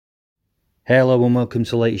Hello and welcome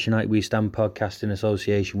to latest United We Stand podcast in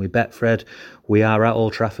association with Betfred. We are at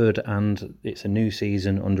Old Trafford and it's a new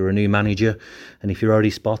season under a new manager. And if you're already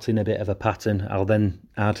spotting a bit of a pattern, I'll then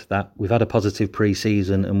add that we've had a positive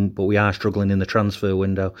pre-season, but we are struggling in the transfer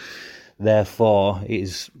window. Therefore, it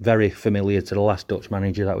is very familiar to the last Dutch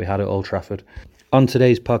manager that we had at Old Trafford. On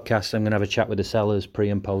today's podcast, I'm going to have a chat with the sellers pre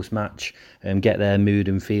and post match and get their mood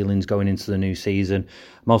and feelings going into the new season.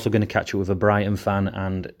 I'm also going to catch up with a Brighton fan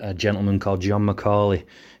and a gentleman called John McCauley,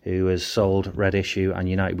 who has sold Red Issue and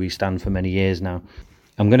United We Stand for many years now.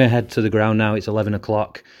 I'm going to head to the ground now. It's 11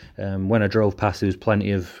 o'clock. When I drove past, there was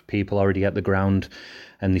plenty of people already at the ground,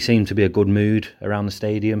 and there seemed to be a good mood around the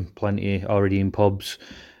stadium. Plenty already in pubs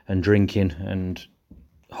and drinking, and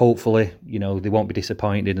hopefully, they won't be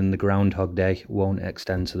disappointed and the Groundhog Day won't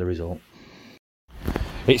extend to the result.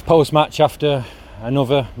 It's post-match after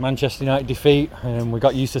another Manchester United defeat. We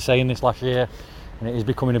got used to saying this last year, and it is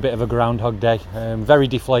becoming a bit of a Groundhog Day. Very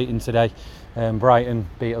deflating today. Brighton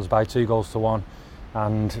beat us by 2-1,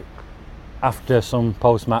 and after some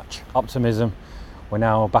post-match optimism, we're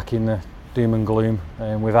now back in the doom and gloom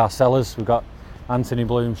with our sellers. We've got Anthony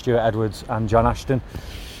Bloom, Stuart Edwards and John Ashton.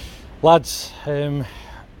 Lads,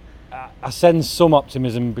 I sensed some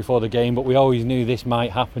optimism before the game, but we always knew this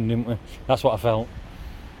might happen, didn't we? That's what I felt.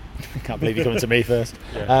 I can't believe you're coming to me first.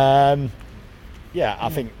 I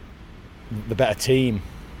think the better team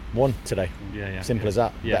won today. Simple as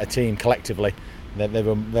that. Better team collectively. They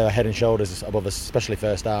were head and shoulders above us, especially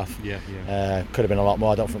first half. Could have been a lot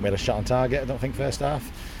more. I don't think we had a shot on target. I don't think first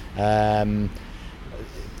half.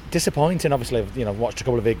 Disappointing, obviously. Watched a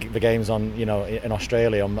couple of the games on, in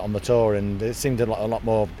Australia on the tour, and it seemed a lot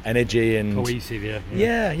more energy and cohesive.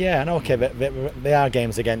 And okay, they are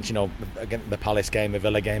games against the Palace game, the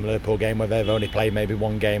Villa game, Liverpool game, where they've only played maybe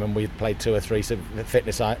one game and we've played two or three, so the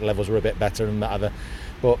fitness levels were a bit better and whatever.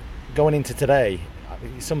 But going into today,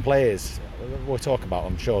 some players we'll talk about,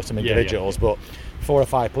 I'm sure, some individuals, but 4 or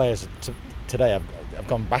 5 players today have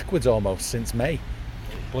gone backwards almost since May.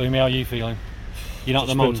 Bloomy, how are you feeling? You're not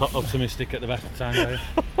the most optimistic at the best of times, are you?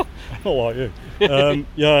 Not like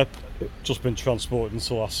you. Just been transported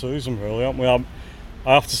into last season, really, haven't we?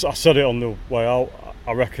 I said it on the way out.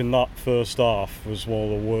 I reckon that first half was one of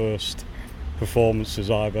the worst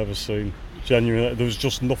performances I've ever seen. Genuinely, there was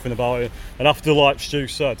just nothing about it. And after, like Stu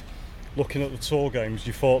said, looking at the tour games,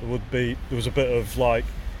 you thought there was a bit of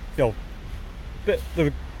they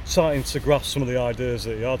were starting to grasp some of the ideas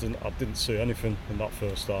that he had, and I didn't see anything in that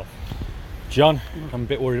first half. John, I'm a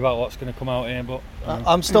bit worried about what's going to come out here, but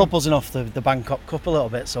I'm still buzzing off the Bangkok Cup a little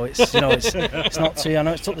bit, so it's it's not too. I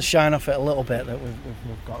know it's took the shine off it a little bit that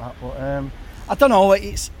we've got that, but I don't know.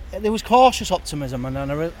 There was cautious optimism, and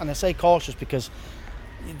I say cautious because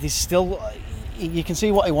there's still, you can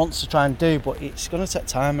see what he wants to try and do, but it's going to take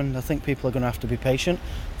time, and I think people are going to have to be patient.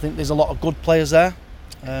 I think there's a lot of good players there,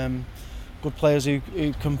 good players who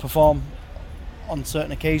can perform on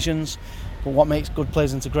certain occasions. But what makes good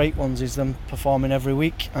players into great ones is them performing every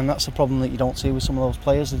week, and that's the problem that you don't see with some of those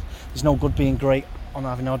players. There's no good being great on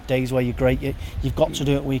having odd days where you're great. You've got to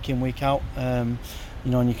do it week in, week out. And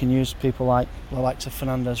you can use people like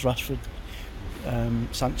Fernandes, Rashford,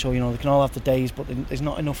 Sancho. They can all have the days, but there's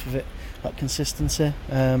not enough of it, that consistency.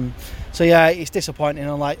 It's disappointing.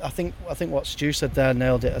 And I think what Stu said there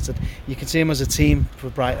nailed it. I said you can see him as a team for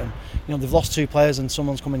Brighton. They've lost 2 players and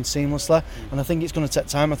someone's coming seamlessly, and I think it's going to take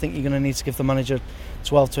time. I think you're going to need to give the manager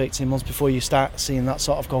 12 to 18 months before you start seeing that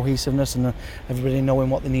sort of cohesiveness and everybody knowing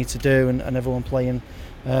what they need to do and everyone playing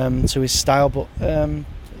to his style. But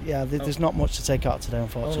there's not much to take out today,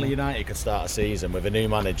 unfortunately. Only United could start a season with a new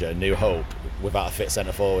manager, new hope, without a fit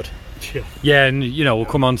centre forward. Yeah, and we'll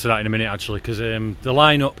come on to that in a minute actually, because the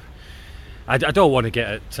lineup, I don't want to get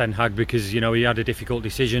at Ten Hag because he had a difficult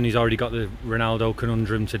decision. He's already got the Ronaldo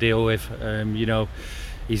conundrum to deal with.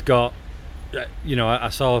 He's got, I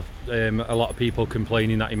saw a lot of people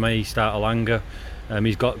complaining that he may start Elanga.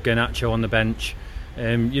 He's got Garnacho on the bench.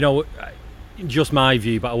 Just my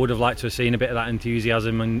view, but I would have liked to have seen a bit of that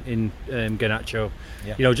enthusiasm in Garnacho.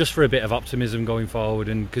 Just for a bit of optimism going forward,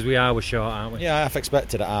 and because we're short, aren't we? Yeah, I half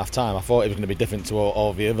expected at half time. I thought it was going to be different to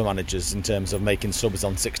all the other managers in terms of making subs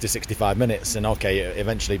on 60-65 minutes, and it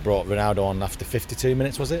eventually brought Ronaldo on after 52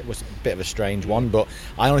 minutes, was it? It was a bit of a strange one, but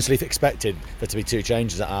I honestly expected there to be 2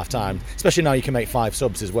 changes at half time, especially now you can make 5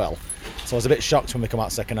 subs as well. So I was a bit shocked when we come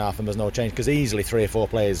out second half and there's no change, because easily 3 or 4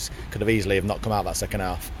 players could have not come out that second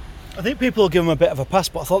half. I think people will give him a bit of a pass,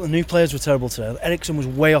 but I thought the new players were terrible today. Eriksen was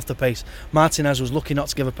way off the pace. Martinez was lucky not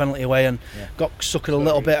to give a penalty away and got suckered a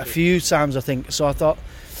little bit a few times, I think. So I thought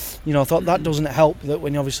I thought that doesn't help. That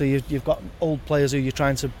when obviously you've got old players who you're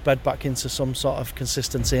trying to bed back into some sort of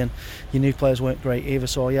consistency, and your new players weren't great either.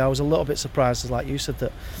 So I was a little bit surprised, like you said,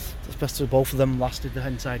 that especially both of them lasted the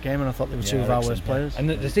entire game, and I thought they were two of our worst players. And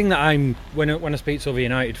the thing that when I speak to other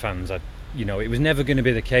United fans, it was never going to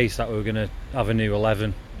be the case that we were going to have a new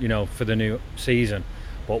 11, for the new season.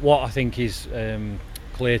 But what I think is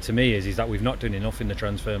clear to me is that we've not done enough in the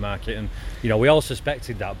transfer market, and we all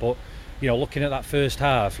suspected that. But looking at that first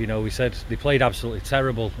half, we said they played absolutely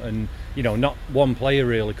terrible, and not one player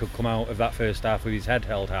really could come out of that first half with his head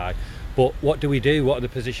held high. But what do we do? What are the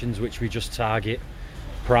positions which we just target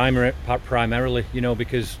primarily?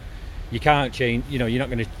 Because you can't change.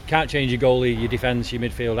 Can't change your goalie, your defence, your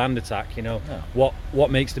midfield, and attack.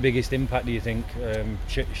 What makes the biggest impact? Do you think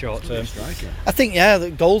short term? I think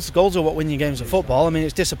the goals are what win you games of football. I mean,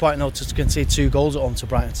 it's disappointing though to concede 2 goals at home to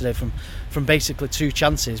Brighton today from basically 2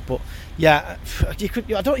 chances. But you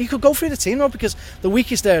could go through the team though, because the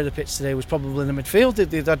weakest area of the pitch today was probably in the midfield.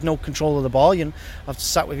 They had no control of the ball. I've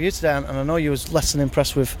sat with you today, and I know you was less than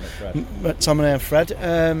impressed with McTominay and Fred.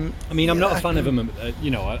 I'm not a fan of them.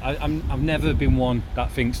 I've never been one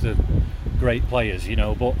that thinks they're great players,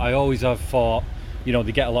 but I always have thought,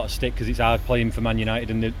 they get a lot of stick because it's hard playing for Man United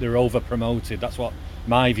and they're over-promoted. That's what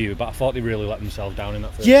my view, but I thought they really let themselves down in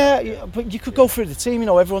that first half. But you could go through the team.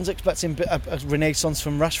 Everyone's expecting a renaissance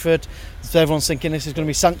from Rashford. So everyone's thinking this is going to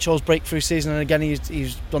be Sancho's breakthrough season, and again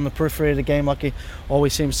he's on the periphery of the game like he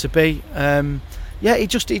always seems to be. It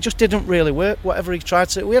just didn't really work. Whatever he tried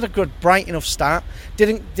to, we had a good, bright enough start.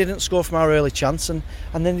 Didn't score from our early chance, and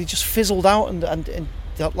then they just fizzled out. And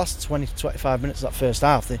that last 20-25 minutes of that first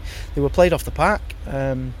half, they were played off the park.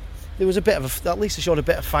 There was a bit of at least they showed a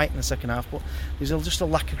bit of fight in the second half, but there was just a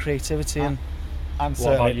lack of creativity. And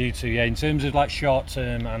what about you two? In terms of like short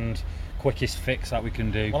term and quickest fix that we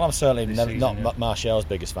can do. Well, I'm certainly not Martial's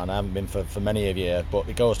biggest fan. I haven't been for many of years, but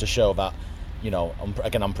it goes to show that.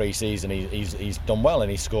 On pre-season, he's done well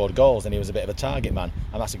and he scored goals and he was a bit of a target man,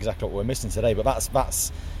 and that's exactly what we're missing today. But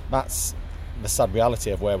that's the sad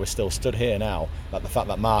reality of where we're still stood here now. That the fact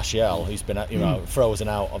that Martial, who's been frozen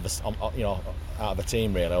out of the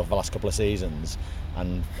team really over the last couple of seasons,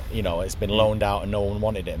 and it's been loaned out and no one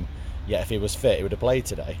wanted him. Yet if he was fit, he would have played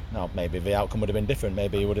today. Now maybe the outcome would have been different.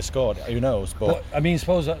 Maybe he would have scored. Who knows? But I mean,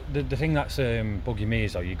 suppose that the thing that's bugging me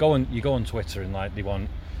is though you go on Twitter and like they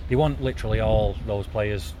want literally all those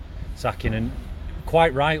players sacking, and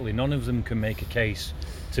quite rightly none of them can make a case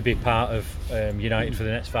to be part of United for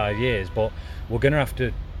the next 5 years, but we're going to have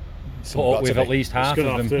to put up with at least half of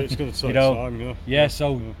them. It's going to take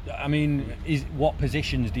time, I mean, what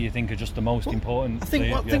positions do you think are just the most important? I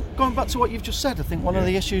think going back to what you've just said, I think one of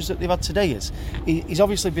the issues that they've had today is he's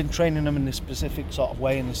obviously been training them in this specific sort of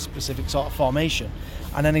way, in this specific sort of formation,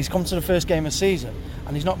 and then he's come to the first game of the season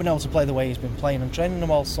and he's not been able to play the way he's been playing and training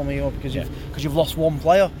them all summer because you've lost one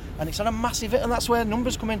player, and it's had a massive hit, and that's where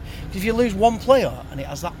numbers come in. If you lose one player and it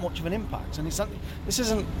has that much of an impact, and this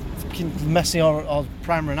isn't Messi or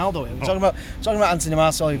prime Ronaldo here. We're talking about Anthony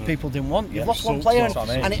Martial, who people didn't want. You've lost one player,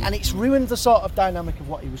 and it's ruined the sort of dynamic of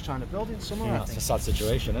what he was trying to build in summer. It's a sad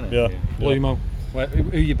situation, isn't it? Blumo, who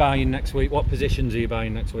are you buying next week? What positions are you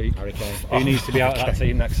buying next week? Harry Kane. Who needs to be out of that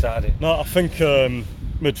team next Saturday? No, I think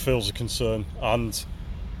midfield's a concern, and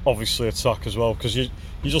obviously attack as well, because you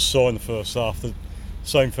just saw in the first half the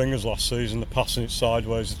same thing as last season. They're passing it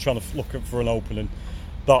sideways, they're trying to look for an opening.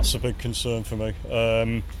 That's a big concern for me.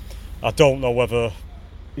 I don't know whether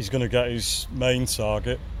he's going to get his main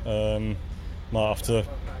target. Might have to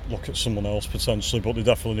look at someone else potentially, but they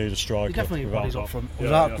definitely need a striker. They definitely need bodies up front.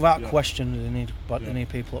 Without question, they need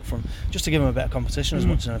people up front, just to give them a bit of competition as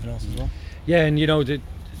much as anything else as well. Yeah,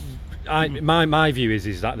 and my view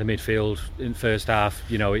is that the midfield in first half,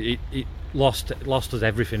 it lost us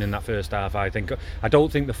everything in that first half. I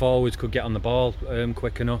don't think the forwards could get on the ball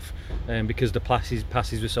quick enough because the passes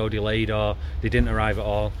were so delayed or they didn't arrive at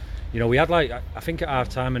all. We had I think at half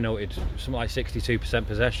time I noted something like 62%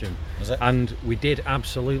 possession, and we did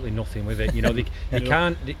absolutely nothing with it.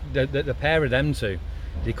 The pair of them two,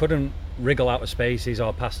 they couldn't wriggle out of spaces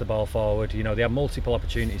or pass the ball forward. They had multiple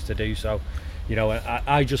opportunities to do so.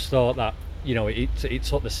 I just thought that it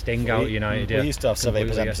took the sting out of United. We used to have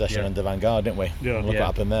 70% possession under Van Gaal, didn't we? Look what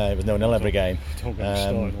happened there. It was 0-0 every game. Don't get me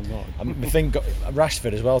started on that. I think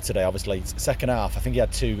Rashford as well today. Obviously, second half. I think he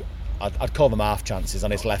had 2. I'd call them half chances on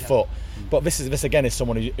his left foot. But this again is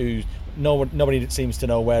someone who nobody seems to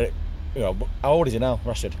know where. How old is he now,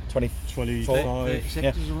 Rashford? 25.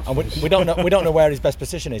 Yeah. And we don't know where his best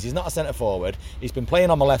position is. He's not a centre forward. He's been playing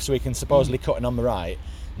on the left, so he can supposedly cut in on the right.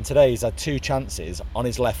 And today he's had 2 chances on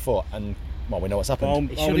his left foot and well, we know what's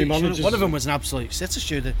happened. How many managers? One of them was an absolute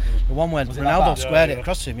sitter. The one where Was it that Ronaldo bad? squared Yeah, it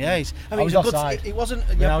across him. Yeah, I mean, it was offside. It wasn't.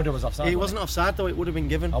 Ronaldo was offside. It wasn't offside though. It would have been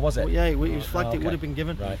given. Oh, was it? But yeah, it was flagged. okay. It would have been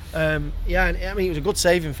given. Right. Yeah, and I mean, it was a good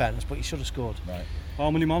save in fairness, but he should have scored. Right. How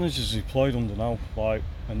many managers has he played under now? Like,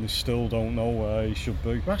 and they still don't know where he should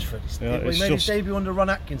be. Rashford. Yeah, He it's made his just- debut under Ron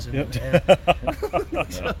Atkinson. Yep.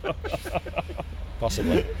 Yeah.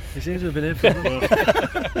 Possibly. He seems to have been here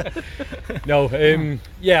for No,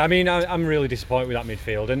 yeah, I mean, I'm really disappointed with that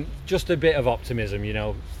midfield, and just a bit of optimism. You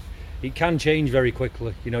know, it can change very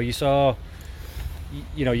quickly. You know, you saw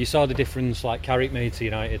the difference like Carrick made to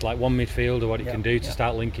United, like one midfielder, what he can do to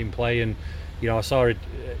start linking play. And you know, I saw it,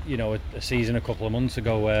 a season a couple of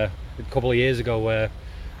years ago where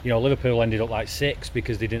Liverpool ended up like 6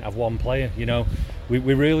 because they didn't have one player. You know, we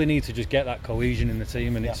really need to just get that cohesion in the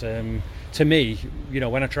team, and it's to me,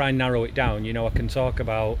 when I try and narrow it down, I can talk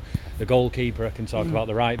about the goalkeeper, I can talk about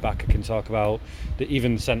the right back, I can talk about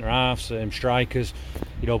even centre halves, strikers,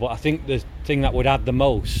 but I think the thing that would add the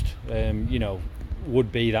most,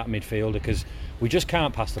 would be that midfielder, because we just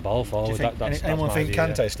can't pass the ball forward. That's anyone my think view,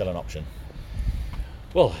 Kante's still an option?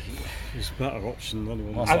 Well, He's a better option than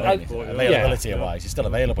anyone. Availability wise, he's still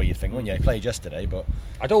available. You'd think, wouldn't you? He played yesterday, but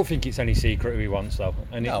I don't think it's any secret who he wants though,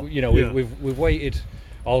 and No. we've waited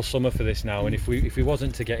all summer for this now, and if we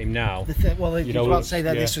wasn't to get him now, well, I was about to say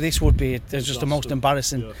that this would be just the most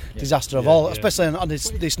embarrassing disaster of all, especially on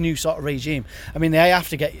this new sort of regime. I mean, they have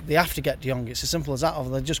to get De Jong. It's as simple as that, or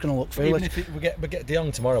they're just going to look foolish. even if we get De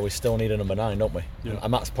Jong tomorrow, we still need a number 9, don't we? Yeah.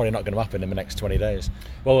 And that's probably not going to happen in the next 20 days.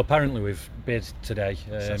 well, apparently we've bid today.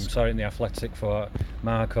 Saw it in the Athletic for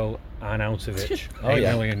Marko Arnautovic. Oh, 8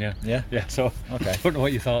 yeah. million, Yeah. So Okay. I don't know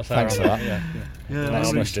what your thoughts are. Thanks for on that. Yeah. Next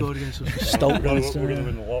he question. scored against Stoke. We're going to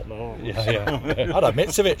win a lot now. Yeah. I'd have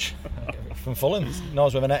Mitrovic from Fulham.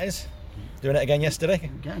 Knows where the net is. Doing it again yesterday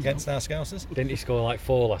against our Scousers. Didn't he score like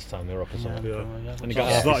 4 last time they were up or something? Yeah. And he got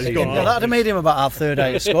Yeah. half his He's season. got Yeah, that'd have made him about our third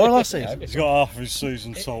highest scorer last season. He's got half his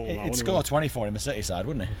season total now. He'd score 24 in the City side,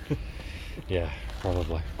 wouldn't he? Yeah,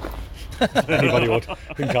 probably. Anybody would.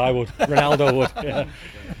 I think I would. Ronaldo would. Yeah.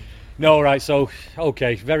 No, right. So,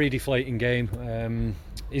 okay, very deflating game.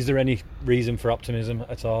 Is there any reason for optimism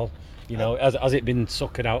at all? Has it been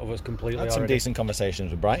suckered out of us completely? I had some already? decent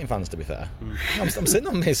conversations with Brighton fans, to be fair. I'm sitting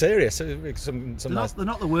on me serious. They're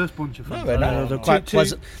not the worst bunch of fans. No, they're not. They're quite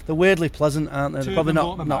pleasant. They're weirdly pleasant, aren't they? They're probably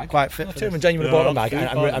not quite fit. Two of them genuinely bought them back,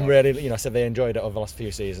 and really, said they enjoyed it over the last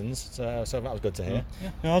few seasons. So that was good to hear. Yeah,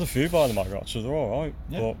 I had a few by them actually. They're all right,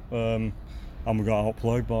 Yeah. but and we got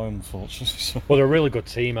outplayed by them, unfortunately. So. Well, they're a really good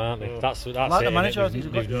team, aren't they? That's Like it. the manager,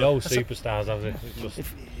 There's no superstars, have they? It's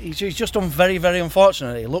just, He's just done very, very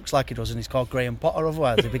unfortunate. He looks like he does, and he's called Graham Potter.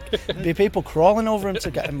 Otherwise, there'd be people crawling over him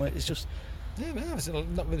to get him. It's just. Yeah, there's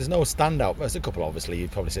no standout. There's a couple, obviously.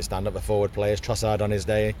 You'd probably say stand up the forward players. Trossard on his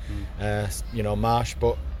day, Marsh.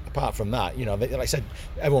 But apart from that, like I said,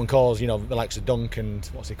 everyone calls the likes of Dunk and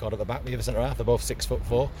what's he called at the back, the other centre half. They're both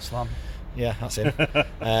 6'4". Slam. Yeah, that's him.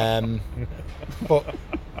 But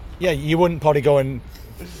yeah, you wouldn't probably go and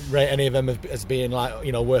rate any of them as being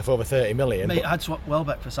worth over 30 million. Mate, I'd swap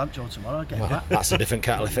Welbeck for Sancho tomorrow. Get that. That's a different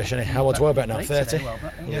kettle of fish, isn't it? How old's Welbeck now? 30.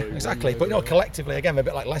 Yeah, exactly. But collectively, again, a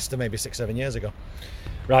bit like Leicester maybe 6-7 years ago.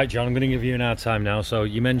 right, John. I'm going to give you an hard time now. So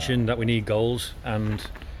you mentioned that we need goals, and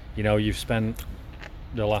you've spent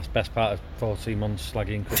the best part of 14 months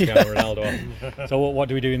slagging Cristiano Ronaldo off. So what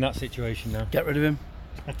do we do in that situation now? Get rid of him.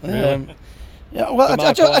 Yeah, well,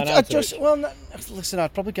 listen,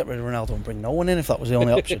 I'd probably get rid of Ronaldo and bring no one in if that was the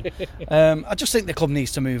only option. I just think the club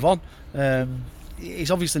needs to move on.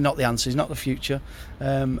 He's obviously not the answer. He's not the future.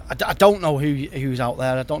 I don't know who's out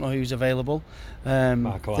there. I don't know who's available.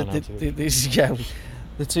 Marko Arnautovic.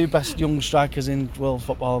 The two best young strikers in world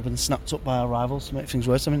football have been snapped up by our rivals to make things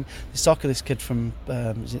worse. I mean, there's talk of this kid from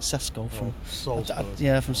is it Sesko from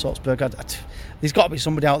Salzburg. From Salzburg. There's got to be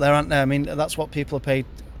somebody out there, aren't there? I mean, that's what people are paid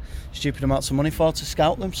stupid amounts of money for, to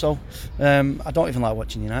scout them. So I don't even like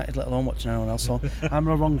watching United, let alone watching anyone else. So I'm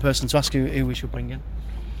the wrong person to ask who we should bring in.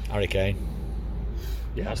 Harry Kane.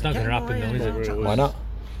 Yeah, that's not going to happen, though, is it? Why not?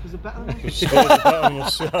 Is it better than us? Spurs are better than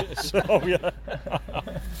us, so yeah.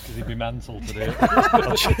 Because he'd be mental to do it.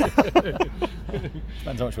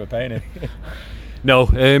 Depends how much we're paying him. No,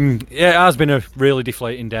 it has been a really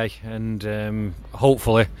deflating day, and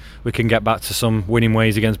hopefully we can get back to some winning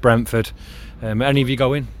ways against Brentford. Any of you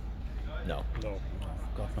going? No. God,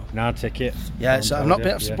 no. Nah, ticket. Yeah, so I've not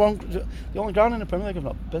been. Yeah. The only ground in the Premier League I've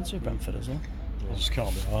not been to Brentford as well. I just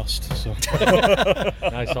can't be asked. So.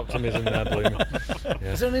 Nice optimism there, Bloom.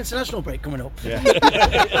 Is there an international break coming up?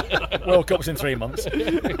 Yeah. World Cup's in 3 months.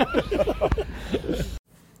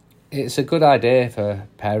 It's a good idea for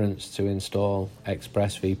parents to install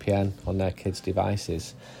ExpressVPN on their kids'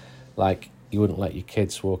 devices. Like, you wouldn't let your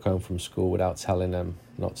kids walk home from school without telling them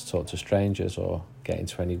not to talk to strangers or get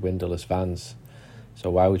into any windowless vans. So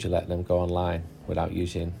why would you let them go online without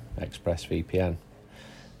using ExpressVPN?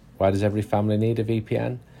 Why does every family need a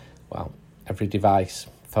VPN? Well, every device,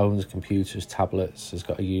 phones, computers, tablets, has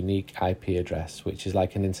got a unique IP address, which is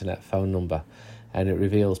like an internet phone number, and it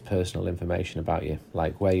reveals personal information about you,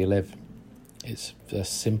 like where you live. It's a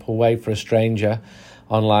simple way for a stranger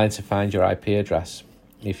online to find your IP address.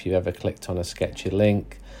 If you ever clicked on a sketchy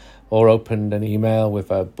link or opened an email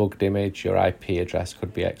with a bugged image, your IP address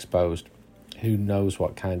could be exposed. Who knows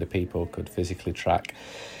what kind of people could physically track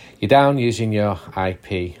you down using your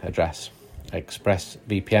IP address.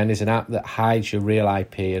 ExpressVPN is an app that hides your real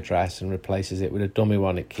IP address and replaces it with a dummy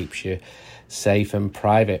one. It keeps you safe and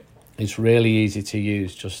private. It's really easy to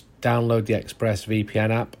use. Just download the ExpressVPN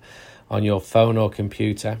app on your phone or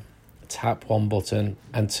computer, tap one button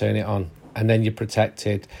and turn it on, and then you're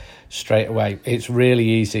protected straight away. It's really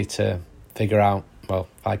easy to figure out. Well,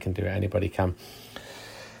 if I can do it, anybody can.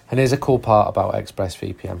 And here's a cool part about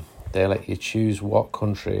ExpressVPN. They let you choose what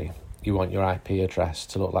country you want your IP address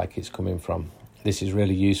to look like it's coming from. This is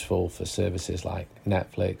really useful for services like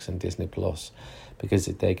Netflix and Disney Plus, because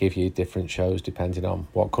they give you different shows depending on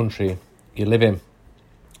what country you live in.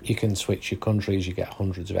 You can switch your countries, you get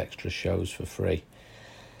hundreds of extra shows for free.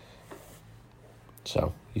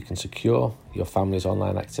 So you can secure your family's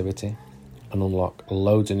online activity and unlock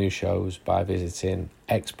loads of new shows by visiting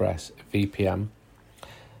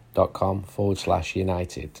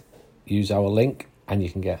expressvpn.com/United. Use our link and you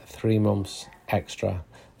can get 3 months extra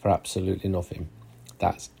for absolutely nothing.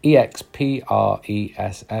 That's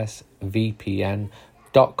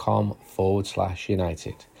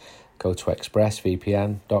expressvpn.com/United. Go to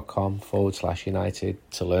expressvpn.com/United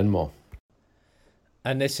to learn more.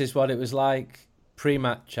 And this is what it was like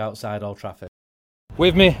pre-match outside Old Trafford.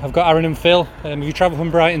 With me, I've got Aaron and Phil. Have you travelled from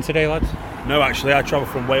Brighton today, lads? No, actually, I travel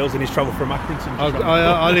from Wales and he's travelled from Accrington.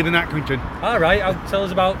 I live in Accrington. All right, tell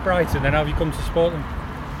us about Brighton then. How have you come to support them?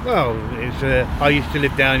 Well, I used to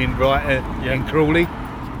live down in Brighton, in Crawley,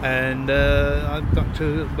 and I got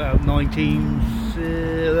to about 19,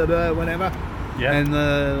 whatever. Yeah. And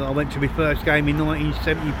I went to my first game in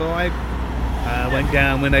 1975. Went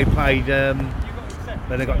down when they played, when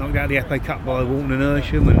they got knocked out of the FA Cup by Walton and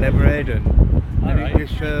Hersham and Leatherhead, and right. it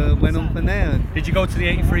just went on from there. Did you go to the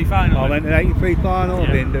 83 final? I went to the 83 final. Yeah.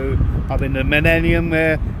 I've been to the Millennium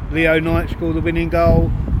where Leo Knight scored the winning goal.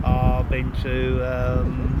 I've been to,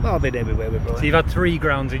 I've been everywhere with Brighton. So you've had 3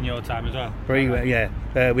 grounds in your time as well? We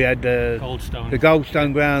had the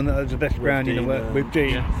Goldstone ground, that was the best ground in the world, with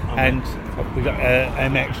G, and we got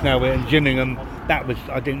MX now, we're in Gillingham. That was,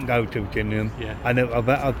 I didn't go to Gillingham, and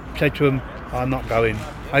I've said to them, I'm not going.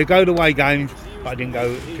 I go to away games, but I didn't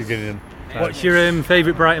go to Gillingham. What's your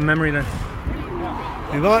favourite Brighton memory then?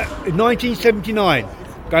 In 1979,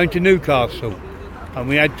 going to Newcastle, and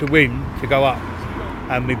we had to win to go up.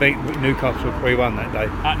 And we beat Newcastle 3-1 that day.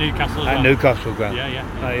 At Newcastle as At well? Newcastle ground.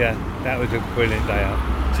 Yeah. That was a brilliant day out.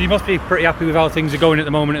 So you must be pretty happy with how things are going at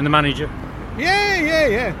the moment and the manager?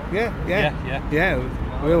 Yeah.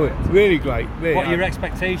 Really great. Really what are your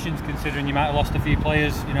expectations, considering you might have lost a few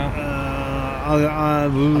players, you know? I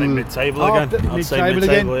think mid-table again. I'd say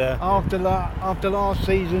mid-table, yeah. After last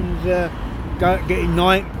season's getting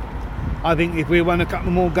 9th, I think if we won a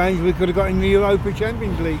couple more games, we could have got in the Europa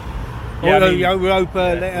Champions League.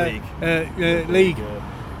 Europa League.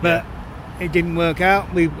 But it didn't work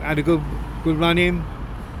out. We had a good run in.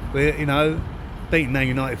 Beating Man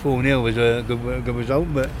United 4-0 was a good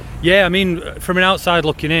result. But yeah, I mean, from an outside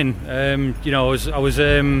looking in, I was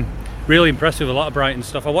really impressed with a lot of Brighton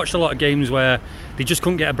stuff. I watched a lot of games where they just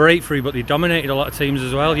couldn't get a breakthrough, but they dominated a lot of teams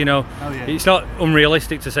as well. It's not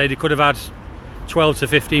unrealistic to say they could have had 12 to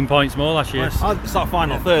 15 points more last year. Well, it's that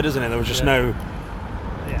final third, isn't it? There was just no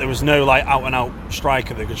out and out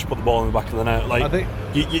striker that could just put the ball in the back of the net. Like,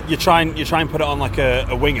 you try and put it on like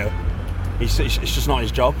a winger. It's just not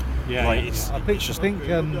his job. Yeah. Like, I think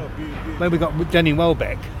when we got Danny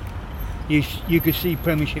Welbeck, you could see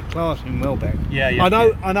Premiership class in Welbeck. Yeah.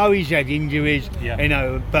 I know he's had injuries,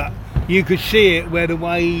 but you could see it where the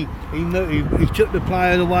way he took the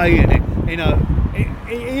player away, and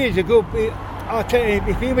he is a good. I'll tell you,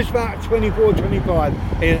 if he was about 24, 25,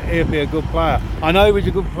 he'd be a good player. I know he was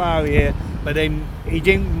a good player here, but then he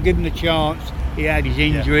didn't give him the chance. He had his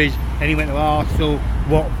injuries, and he went to Arsenal,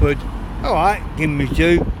 Watford. All right, give him his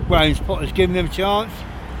due. Graham Potter's given him a chance,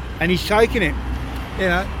 and he's taken it.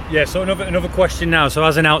 Yeah. So another question now. So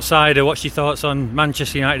as an outsider, what's your thoughts on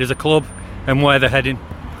Manchester United as a club and where they're heading?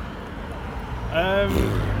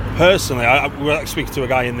 Personally, we were speaking to a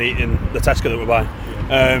guy in the Tesco that we're buying.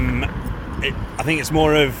 I think it's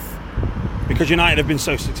more of because United have been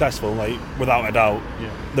so successful, like without a doubt,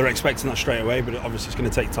 they're expecting that straight away. But obviously, it's going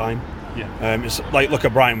to take time. Yeah. It's like look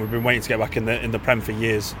at Brighton. We've been waiting to get back in the Prem for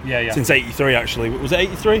years. Yeah. Since '83, actually. Was it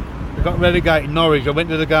 '83? We got relegated in Norwich. I went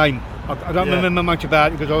to the game. I don't remember much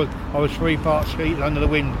about it because I was 3 parts asleep under the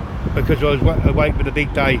wind because I was awake for the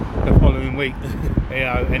big day the following week.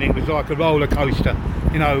 And it was like a roller coaster.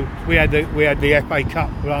 We had the FA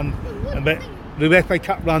Cup run, but the FA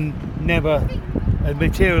Cup run never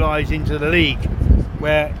materialised into the league.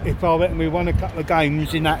 Where if I reckon we won a couple of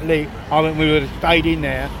games in that league, I reckon we would have stayed in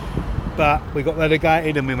there. But we got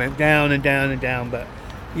relegated and we went down and down and down. But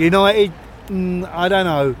United, I don't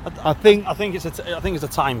know. I think it's a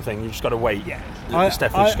time thing. You just got to wait. Yeah. It's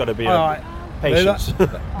definitely just got to be patience.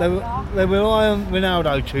 They rely on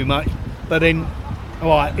Ronaldo too much, but then,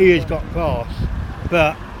 he has got class,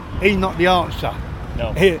 but he's not the answer.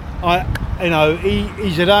 No. He's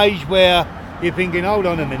at age where you're thinking, hold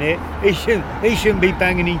on a minute, he shouldn't be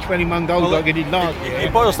banging in 21 goals like he did last year.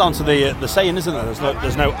 It boils down to the saying, isn't there?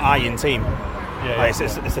 There's no I in team.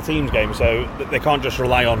 It's a team's game, so they can't just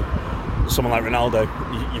rely on someone like Ronaldo.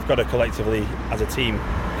 You've got to collectively, as a team,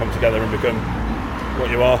 come together and become what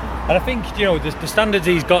you are. And I think the standards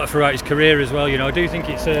he's got throughout his career as well. I do think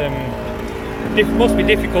it's must be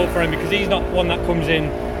difficult for him because he's not one that comes in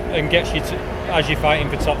and gets you as you're fighting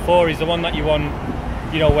for top 4. He's the one that you want.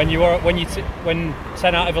 When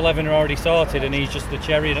 10 out of 11 are already sorted and he's just the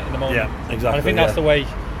cherry in it at the moment. Yeah, exactly. And I think that's the way it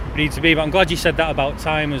needs to be. But I'm glad you said that about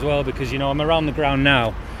time as well because I'm around the ground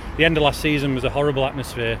now. The end of last season was a horrible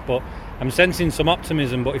atmosphere, but I'm sensing some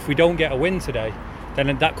optimism. But if we don't get a win today,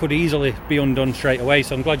 then that could easily be undone straight away.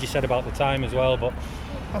 So I'm glad you said about the time as well. But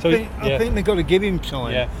I think they've got to give him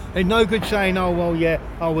time. Yeah. There's no good saying,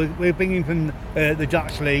 we're bringing from the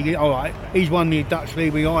Dutch league. All right, he's won the Dutch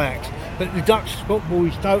league with Ajax, but the Dutch football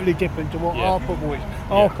is totally different to what our football is.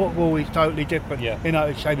 Our football is totally different. Yeah.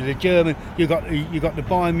 Same as the German. You got the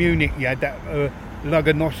Bayern Munich. You had that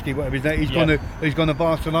Lewandowski, whatever his name. He's gone to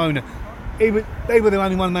Barcelona. They were the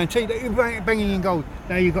only one-man team. They were banging in goals.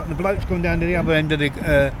 Now you've got the blokes gone down to the other end of the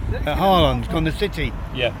Haaland's gone to City.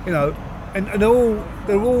 Yeah. And they're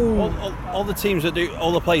all the teams that do,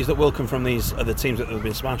 all the players that will come from these are the teams that have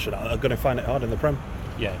been smashed at are going to find it hard in the Prem.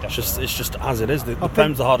 Yeah, definitely. It's just as it is. The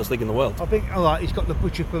Prem's the hardest league in the world. I think he's got the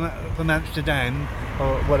butcher from Amsterdam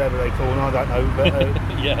or whatever they call him. I don't know, but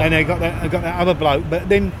and they got that other bloke. But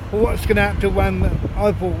then what's going to happen to Wan?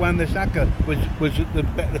 I thought Wan-Bissaka was the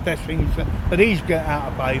best thing, but he's got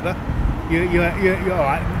out of favour. You're all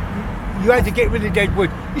right. You had to get rid of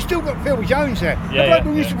Deadwood. You still got Phil Jones there.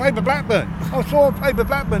 We used to play for Blackburn. I saw him play for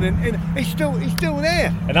Blackburn, and he's still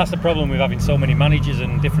there. And that's the problem with having so many managers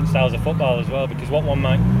and different styles of football as well. Because what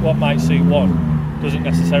might suit one doesn't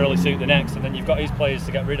necessarily suit the next, and then you've got his players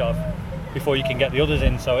to get rid of before you can get the others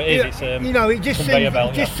in. So it just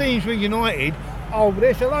seems with United.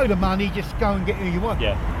 There's a load of money. Just go and get who you want.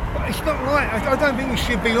 Yeah. But it's not like I don't think it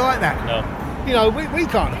should be like that. No. We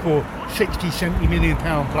can't afford 60, 70 million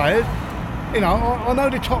pound players. I know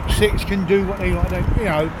the top 6 can do what they like.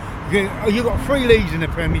 You've got 3 leagues in the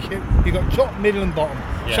Premiership. You've got top, middle, and bottom.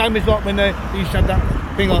 Yeah. Same as like when they used to have that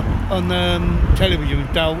thing on television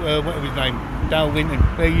with Dale, whatever his name, Dale Winton.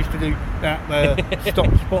 They used to do that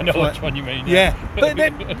stop spots. I know which one you mean. Yeah, but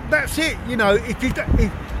then that's it.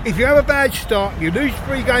 If you have a bad start, you lose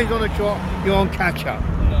 3 games on a trot, you're on catch up.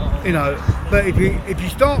 But if you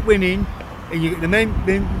start winning. And you get the men,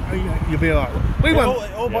 then you'll be alright. It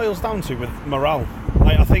all boils down to with morale.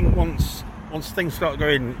 I think once things start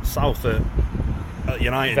going south at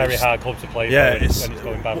United, very hard club to play. Yeah, when it's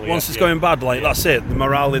going badly. Once it's going bad, that's it. The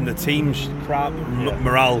morale in the team's crap.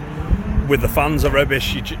 Morale with the fans are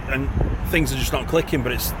rubbish, and things are just not clicking.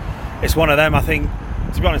 But it's one of them. I think,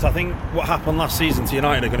 to be honest, what happened last season to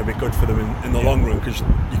United are going to be good for them in the long run because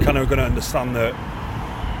you're kind of going to understand that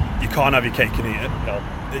you can't have your cake and eat it. No.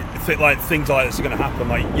 Things like this are going to happen.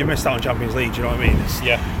 Like you missed out on Champions League. Do you know what I mean?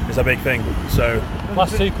 It's a big thing. So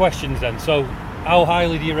last 2 questions then. So how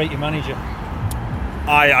highly do you rate your manager?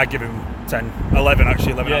 I give him 10, 11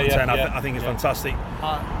 actually. 11 out of 10. I think he's fantastic.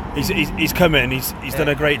 He's come in. He's done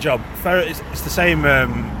a great job. It's the same.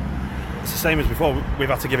 It's the same as before. We've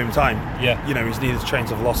had to give him time. Yeah. He's needed to change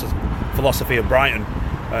the philosophy of Brighton,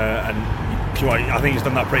 and I think he's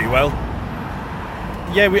done that pretty well.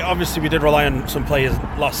 Yeah, we did rely on some players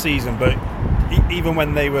last season, but even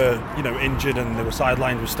when they were, injured and they were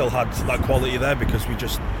sidelined, we still had that quality there because we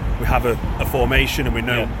have a formation and we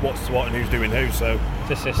know what's what and who's doing who. So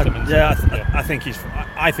it's a system. I think he's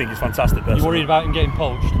fantastic. You worried about him getting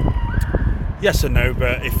poached? Yes and no,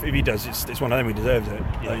 but if he does, it's one of them. He deserves it.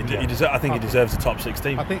 I think he deserves the top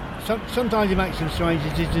 16. I think sometimes he makes some strange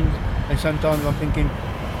decisions, and sometimes I'm thinking,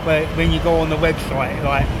 when you go on the website,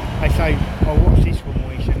 like they say, "Oh, what's this one,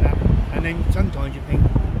 Moise and that," and then sometimes you think,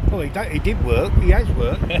 "Oh, it did work. He has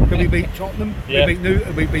worked. We beat Tottenham. We beat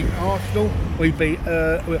Newton. We beat Arsenal. We beat.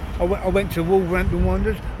 I went to Wolverhampton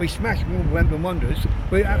Wanderers. We smashed Wolverhampton Wanderers.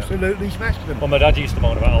 We absolutely smashed them." Well, my dad used to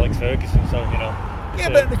moan about Alex Ferguson, so you know. Yeah,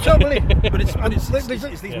 but the trouble is,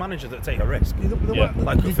 it's these managers that take a risk.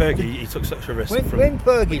 Like Fergie, he took such a risk. When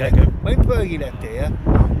Fergie left here,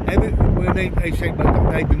 when they said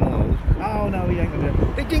about David Moyes, oh no, he ain't going to.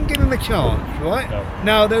 They didn't give him a chance, right? No.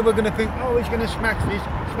 Now they were going to think, oh, he's going to smash this,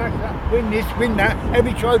 smash that, win this, win that.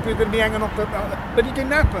 Every trophy was going to be hanging off the. But it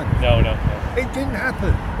didn't happen. No. It didn't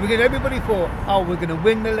happen because everybody thought, oh, we're going to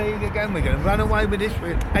win the league again. We're going to run away with this,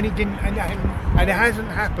 and it didn't, and it hasn't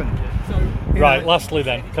happened. Right. Lastly,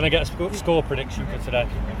 then, can I get a score prediction for today?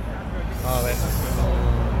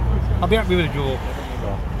 I'll be happy with a draw.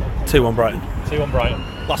 2-1 Brighton. 2-1 Brighton.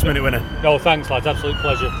 Last minute winner. No, thanks, lads. Absolute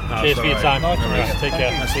pleasure. Cheers for your time. Nice to meet you. Take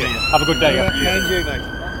care. Nice to meet you. Have a good day. And you, mate.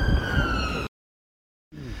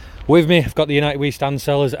 With me, I've got the United We Stand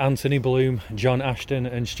sellers, Anthony Bloom, John Ashton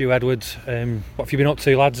and Stu Edwards. What have you been up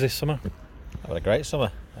to, lads, this summer? I've had a great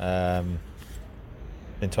summer. Been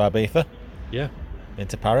to Ibiza. Yeah. Been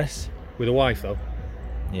to Paris. With a wife, though?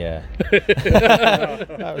 Yeah.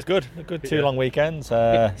 That was good. A good 2 long weekends.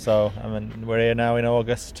 So we're here now in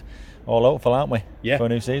August. All hopeful, aren't we? Yeah. For a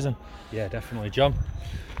new season. Yeah, definitely. John?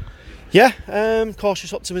 Yeah,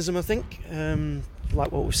 cautious optimism, I think.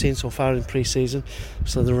 Like what we've seen so far in pre-season.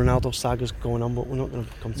 So the Ronaldo saga's going on, but we're not going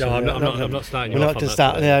to come to. No, I'm not starting. We're not going to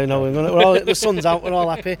start. Yeah, no, we're all, the sun's out. We're all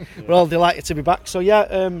happy. We're all delighted to be back. So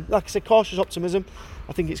yeah, like I said, cautious optimism.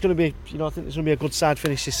 I think it's going to be, I think there's going to be a good side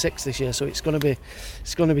finish to 6th this year. So it's going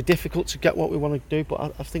to be difficult to get what we want to do,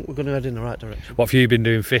 but I think we're going to head in the right direction. What have you been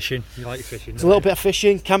doing? Fishing? You like your fishing? It's a little bit of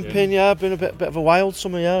fishing, camping. Yeah, been a bit of a wild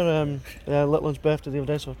summer. Yeah, little one's birthday the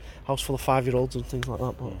other day, so house full of 5-year-olds and things like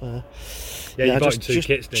that. But you bought him 2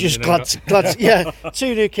 kits. Just glad. Yeah,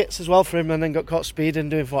 2 new kits as well for him, and then got caught speeding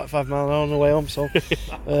doing 45 miles an hour on the way home. So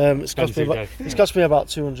it's cost me about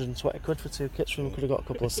 220 quid for 2 kits from him. Could have got a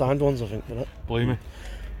couple of signed ones, I think, for that. Believe me.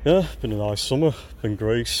 Yeah, been a nice summer. Been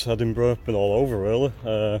Greece, Edinburgh, been all over really.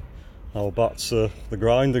 Now we're back to the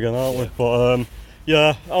grind again, aren't we? But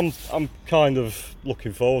yeah, I'm kind of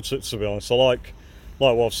looking forward to it, to be honest. I like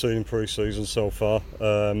what I've seen in pre-season so far.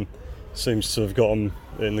 Seems to have gotten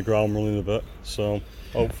in the ground running a bit, so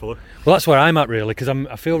hopefully. Well, that's where I'm at really, because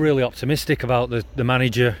I feel really optimistic about the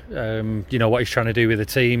manager. What he's trying to do with the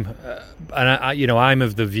team, and I'm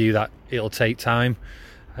of the view that it'll take time.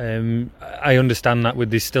 I understand that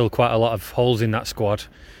there's still quite a lot of holes in that squad,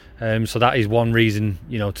 so that is one reason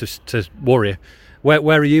to worry. Where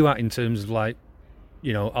are you at in terms of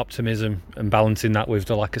optimism and balancing that with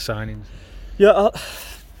the lack of signings? Yeah,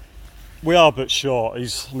 we are a bit short.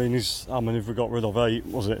 How many have we got rid of? 8,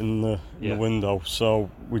 was it, in the window? So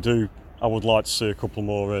we do. I would like to see a couple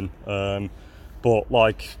more in, but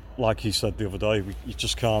like he said the other day, you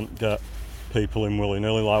just can't get people in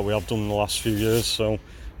willy-nilly like we have done in the last few years. So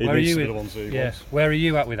where are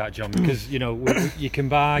you at with that, John? Because you can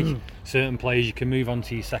buy certain players, you can move on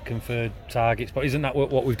to your second, third targets, but isn't that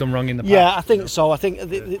what we've done wrong in the past? Yeah, I think so. I think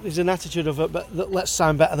there's an attitude of let's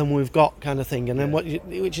sign better than we've got kind of thing, and then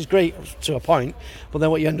which is great to a point, but then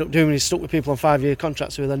what you end up doing is stuck with people on 5-year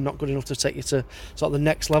contracts who are then not good enough to take you to sort of the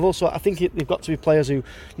next level. So I think they've got to be players who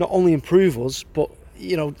not only improve us, but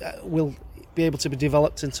will be able to be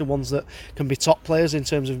developed into ones that can be top players in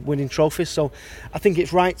terms of winning trophies. So I think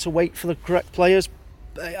it's right to wait for the correct players.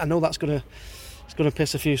 I know that's going to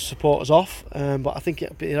piss a few supporters off, but I think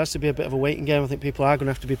it has to be a bit of a waiting game. I think people are going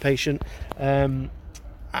to have to be patient, and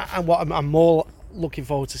what I'm more looking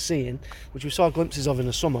forward to seeing, which we saw glimpses of in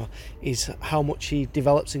the summer, is how much he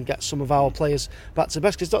develops and gets some of our players back to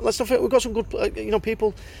best. Because let's not forget, we've got some good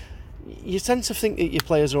people. You tend to think that your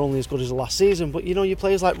players are only as good as the last season, but your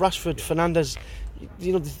players like Rashford, Fernandes,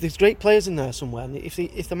 there's great players in there somewhere, and if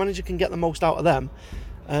the manager can get the most out of them,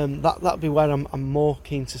 that'd be where I'm more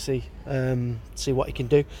keen to see what he can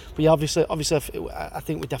do. But yeah, obviously, I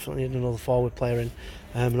think we definitely need another forward player in,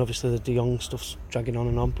 and obviously the De Jong stuff's dragging on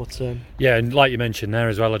and on. But yeah, and like you mentioned there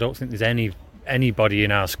as well, I don't think there's anybody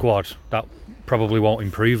in our squad that probably won't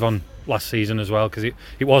improve on last season as well, because it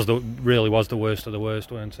really was the worst of the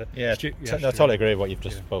worst, weren't it? Yeah, I totally agree with what you've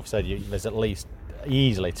just both said. There's at least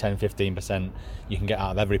easily 10-15% you can get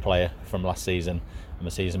out of every player from last season and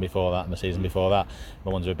the season before that and the season before that, the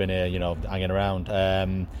ones who've been here hanging around.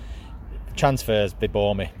 transfers, they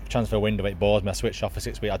bore me. Transfer window, it bores me. I switch off for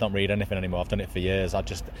 6 weeks. I don't read anything anymore. I've done it for years.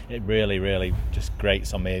 It really just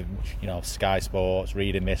grates on me. Sky Sports,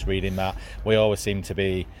 reading this, reading that. We always seem to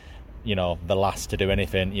be, the last to do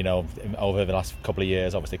anything. Over the last couple of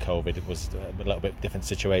years, obviously COVID was a little bit different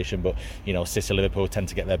situation, but City, Liverpool tend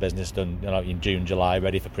to get their business done in June, July,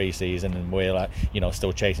 ready for pre-season, and we're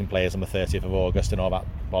still chasing players on the 30th of August and all that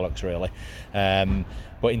bollocks really.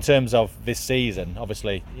 But in terms of this season,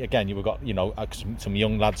 obviously, again, you've got some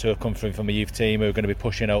young lads who have come through from a youth team who are going to be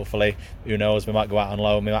pushing. Hopefully, who knows? We might go out on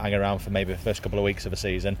loan. We might hang around for maybe the first couple of weeks of the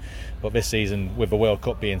season. But this season, with the World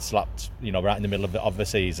Cup being slapped, right in the middle of the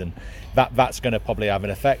season, that's going to probably have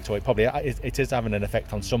an effect, or it is having an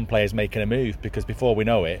effect on some players making a move. Because before we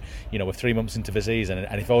know it, we're 3 months into the season,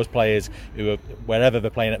 and if those players who are wherever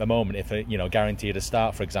they're playing at the moment, if they're guaranteed a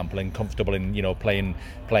start, for example, and comfortable in playing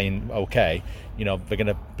okay, they're going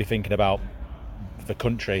to be thinking about the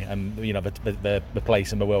country and the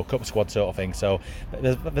place in the World Cup squad sort of thing. So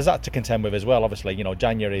there's that to contend with as well. Obviously,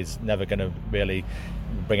 January is never going to really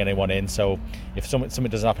bring anyone in. So if something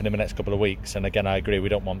doesn't happen in the next couple of weeks, and again I agree, we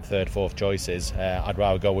don't want third, fourth choices. I'd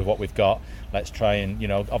rather go with what we've got. Let's try and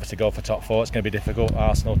obviously go for top four. It's going to be difficult.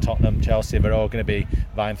 Arsenal, Tottenham, Chelsea, they're all going to be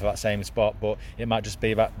vying for that same spot. But it might just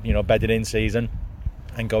be that bedded in season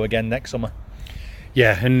and go again next summer.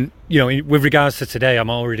 Yeah, and with regards to today, I'm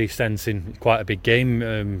already sensing quite a big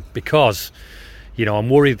game because I'm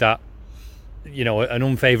worried that an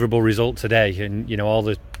unfavourable result today, and all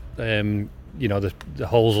the the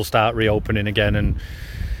holes will start reopening again, and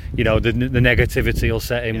the negativity will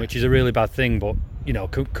set in, which is a really bad thing. But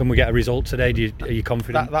can we get a result today? Are you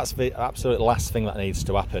confident? That's the absolute last thing that needs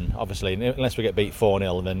to happen. Obviously, unless we get beat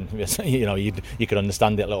 4-0, then you could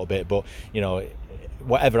understand it a little bit. But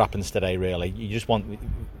whatever happens today, really, you just want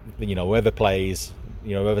whoever plays,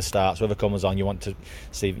 whoever starts, whoever comes on, you want to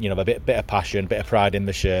see a bit of passion, a bit of pride in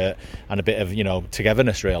the shirt, and a bit of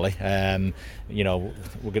togetherness, really. I'm sure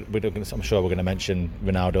we're going to mention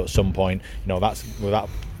Ronaldo at some point. That's without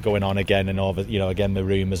going on again, and all the again the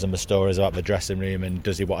rumours and the stories about the dressing room, and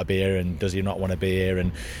does he want to be here and does he not want to be here,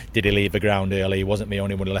 and did he leave the ground early? He wasn't the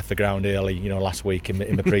only one who left the ground early last week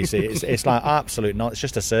in the pre-season. it's like absolute not. It's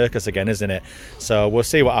just a circus again, isn't it? So we'll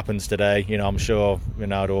see what happens today. I'm sure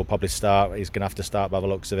Ronaldo will probably start. He's going to have to start by the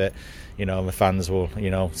looks of it. The fans will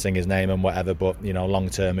sing his name and whatever, but long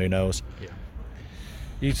term, who knows? Yeah.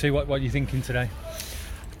 You two, what are you thinking today?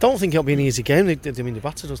 I don't think it'll be an easy game. They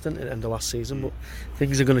battered us, didn't they, at the end of last season? But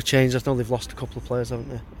things are going to change. I know they've lost a couple of players, haven't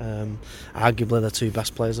they? Arguably their two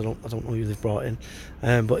best players. I don't know who they've brought in,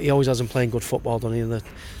 but he always has them playing good football, doesn't he? And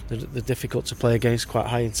they're difficult to play against, quite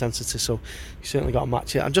high intensity. So you certainly got to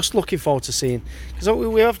match it. I'm just looking forward to seeing, because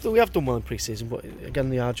we have done well in pre-season, but again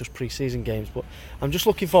they are just pre-season games. But I'm just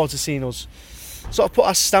looking forward to seeing us sort of put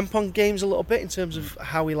our stamp on games a little bit in terms of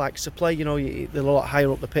how he likes to play. They're a lot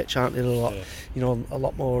higher up the pitch, aren't they? A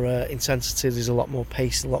lot more intensity. There's a lot more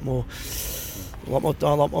pace, a lot more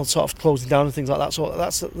sort of closing down and things like that. So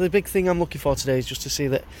that's the big thing I'm looking for today, is just to see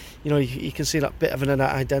that you can see that bit of an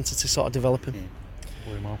identity sort of developing.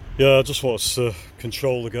 Yeah, I just want us to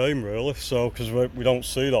control the game, really. So because we don't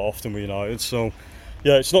see that often with United. So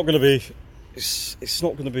yeah, it's not going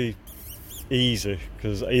to be easy,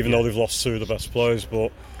 because even though they've lost two of the best players,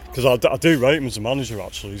 but because I do rate him as a manager,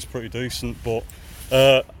 actually he's pretty decent, but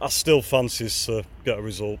I still fancy us to get a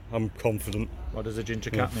result. I'm confident. What does a ginger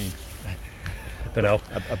cat mean? I don't know.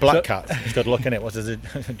 A black cat. Good luck in it. What does a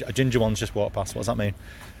ginger one's just walked past? What does that mean?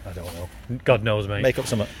 I don't know. God knows, mate. Make up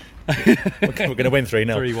something. We're going to win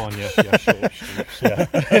 3-0. 3-1,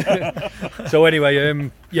 sure. So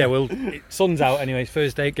anyway, sun's out anyway. It's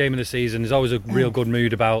first game of the season. There's always a real good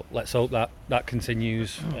mood about. Let's hope that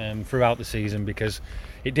continues throughout the season, because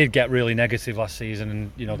it did get really negative last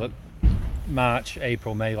season, and that March,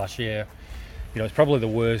 April, May last year, it's probably the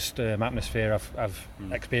worst atmosphere I've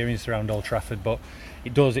experienced around Old Trafford. But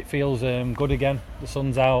it feels good again. The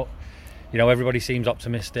sun's out. Everybody seems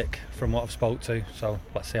optimistic from what I've spoke to, so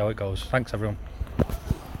let's see how it goes. Thanks, everyone.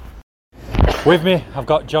 With me, I've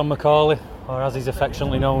got John McCauley, or as he's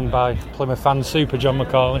affectionately known by Plymouth fans, Super John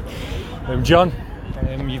McCauley. John,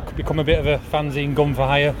 you've become a bit of a fanzine gun for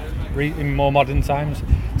hire in more modern times.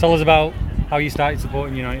 Tell us about how you started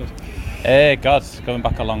supporting United. Going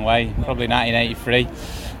back a long way, probably 1983.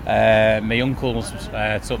 My uncles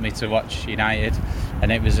took me to watch United,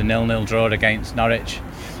 and it was a 0-0 draw against Norwich.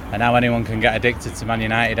 And how anyone can get addicted to Man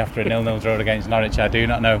United after a 0-0 draw against Norwich, I do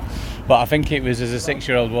not know. But I think it was as a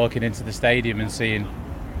 6-year-old walking into the stadium and seeing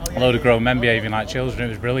a load of grown men behaving like children. It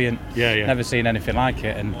was brilliant. Yeah. Never seen anything like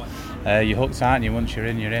it. And you're hooked, aren't you? Once you're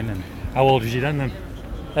in, you're in. And how old was you then?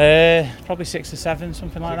 Probably 6 or 7,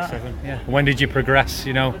 something like 6, that. 7. Yeah. When did you progress?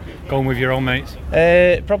 Going with your own mates.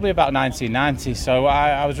 Probably about 1990. So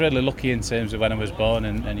I was really lucky in terms of when I was born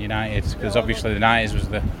and United, because obviously the 90s was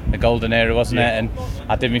the golden era, wasn't it? And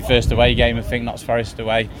I did my first away game, I think, Notts Forest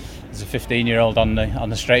away, as a 15-year-old on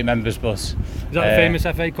the straight members bus. Is that the famous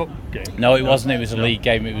FA Cup game? No, it wasn't. It was a league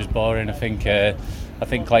game. It was boring. I think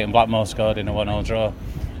Clayton Blackmore scored in a 1-1 draw.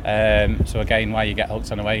 So again, why you get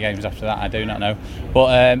hooked on away games after that, I do not know.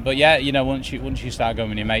 But yeah, once you start going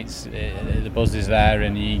with your mates, the buzz is there,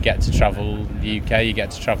 and you get to travel the UK, you get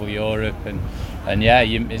to travel Europe, and yeah,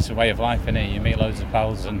 it's a way of life, isn't it? You meet loads of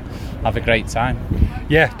pals and have a great time.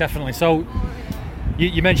 Yeah, definitely. So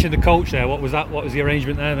you mentioned the coach there. What was that? What was the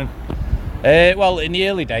arrangement there then? Well, in the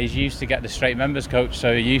early days, you used to get the straight members coach,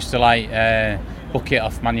 so you used to book it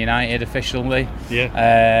off Man United officially.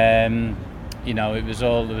 Yeah. It was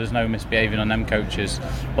there was no misbehaving on them coaches.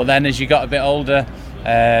 But then as you got a bit older,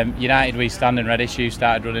 United We Stand and Red Issue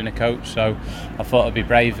started running a coach, so I thought I'd be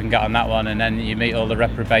brave and got on that one, and then you meet all the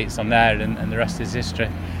reprobates on there, and the rest is history.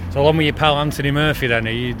 So along with your pal Anthony Murphy then,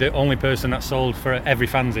 are you the only person that sold for every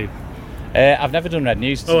fanzine? I've never done Red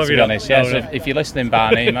News, to be honest. Yeah, so if you're listening,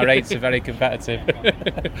 Barney, my rates are very competitive.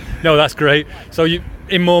 No, that's great. So you,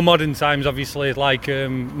 in more modern times, obviously, like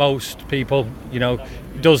most people,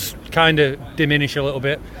 it does kind of diminish a little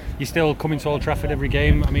bit. You're still coming to Old Trafford every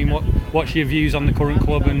game. I mean, what's your views on the current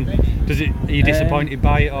club, and are you disappointed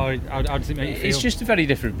by it, or how does it make you feel? It's just a very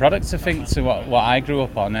different product, I think, to what I grew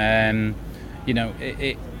up on.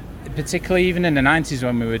 Particularly even in the 90s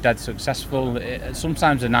when we were dead successful,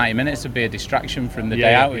 sometimes the 90 minutes would be a distraction from the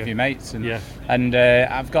day out with your mates, and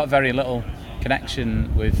I've got very little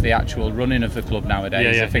connection with the actual running of the club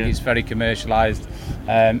nowadays. I think it's very commercialised.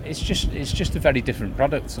 It's just a very different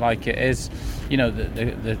product. Like it is,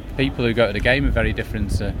 the people who go to the game are very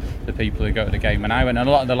different to the people who go to the game when I went, and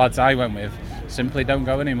a lot of the lads I went with simply don't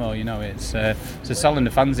go anymore. It's so selling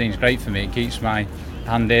the fanzine is great for me. It keeps my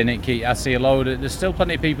hand in. I see a load. There's still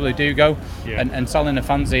plenty of people who do go, and selling a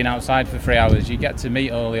fanzine outside for 3 hours, you get to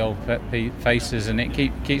meet all the old faces, and it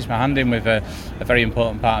keeps my hand in with a very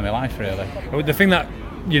important part of my life, really. The thing that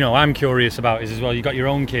I'm curious about is as well, you got your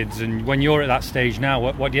own kids, and when you're at that stage now,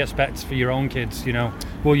 what do you expect for your own kids?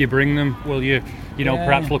 Will you bring them? Will you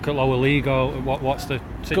perhaps look at lower league, or what's the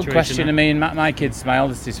situation? Good question. There? I mean, my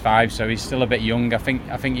eldest is 5, so he's still a bit young. I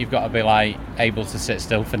think you've got to be able to sit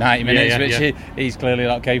still for 90 minutes, which he's clearly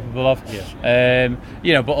not capable of.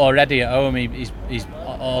 But already at home, he's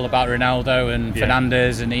all about Ronaldo and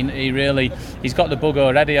Fernandes, and he's got the bug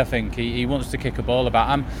already. I think he wants to kick a ball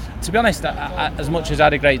about. To be honest, as much as I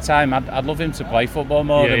had a great time, I'd love him to play football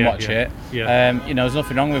more than watch it. There's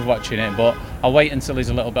nothing wrong with watching it, but I'll wait until he's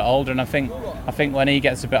a little bit older, and I think when he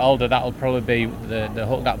gets a bit older, that'll probably be the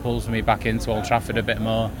hook that pulls me back into Old Trafford a bit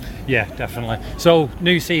more. Yeah, definitely. So,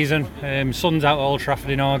 new season, sun's out at Old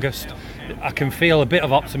Trafford in August. I can feel a bit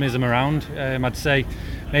of optimism around. I'd say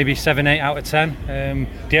maybe 7, 8 out of 10.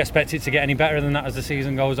 Do you expect it to get any better than that as the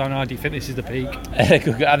season goes on, or do you think this is the peak? I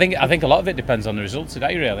think a lot of it depends on the result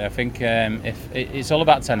today, really. I think if it's all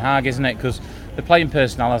about Ten Hag, isn't it? Because the playing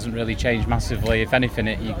personnel hasn't really changed massively. If anything,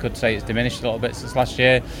 you could say it's diminished a little bit since last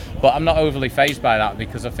year. But I'm not overly fazed by that,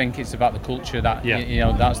 because I think it's about the culture that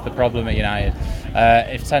that's the problem at United.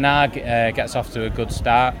 If Ten Hag gets off to a good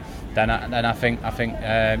start, then I think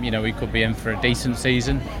we could be in for a decent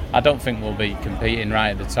season. I don't think we'll be competing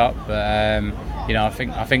right at the top, but I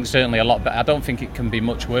think certainly a lot better. I don't think it can be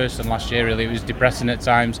much worse than last year. Really, it was depressing at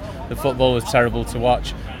times. The football was terrible to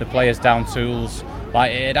watch. The players down tools.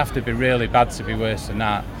 Like, it'd have to be really bad to be worse than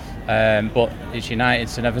that. But it's United,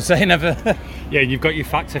 so never say never. Yeah, you've got your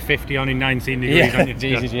factor 50 on in 19 degrees, haven't you?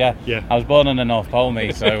 Jesus, yeah. I was born on the North Pole,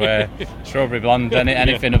 me, so strawberry blonde,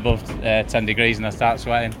 anything above 10 degrees and I start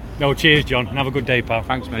sweating. No, cheers, John, and have a good day, pal.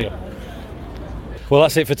 Thanks, mate. Yeah. Well,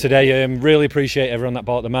 that's it for today. Really appreciate everyone that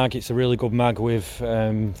bought the mag. It's a really good mag with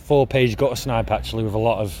 4-page gutter snipe, actually, with a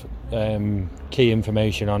lot of key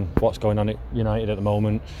information on what's going on at United at the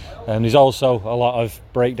moment. There's also a lot of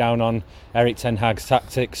breakdown on Erik Ten Hag's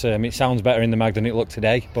tactics. It sounds better in the mag than it looked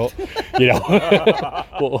today, but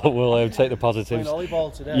we'll take the positives. We're playing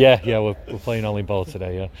volleyball today. Yeah, we're playing volleyball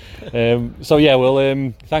today. Yeah.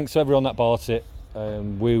 Thanks to everyone that bought it.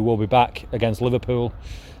 We will be back against Liverpool,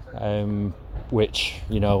 which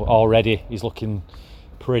already is looking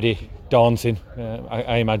pretty daunting,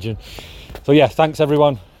 I imagine. So yeah, thanks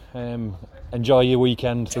everyone. Enjoy your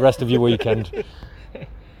weekend, the rest of your weekend.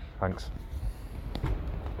 Thanks.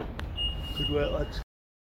 Good work, lads.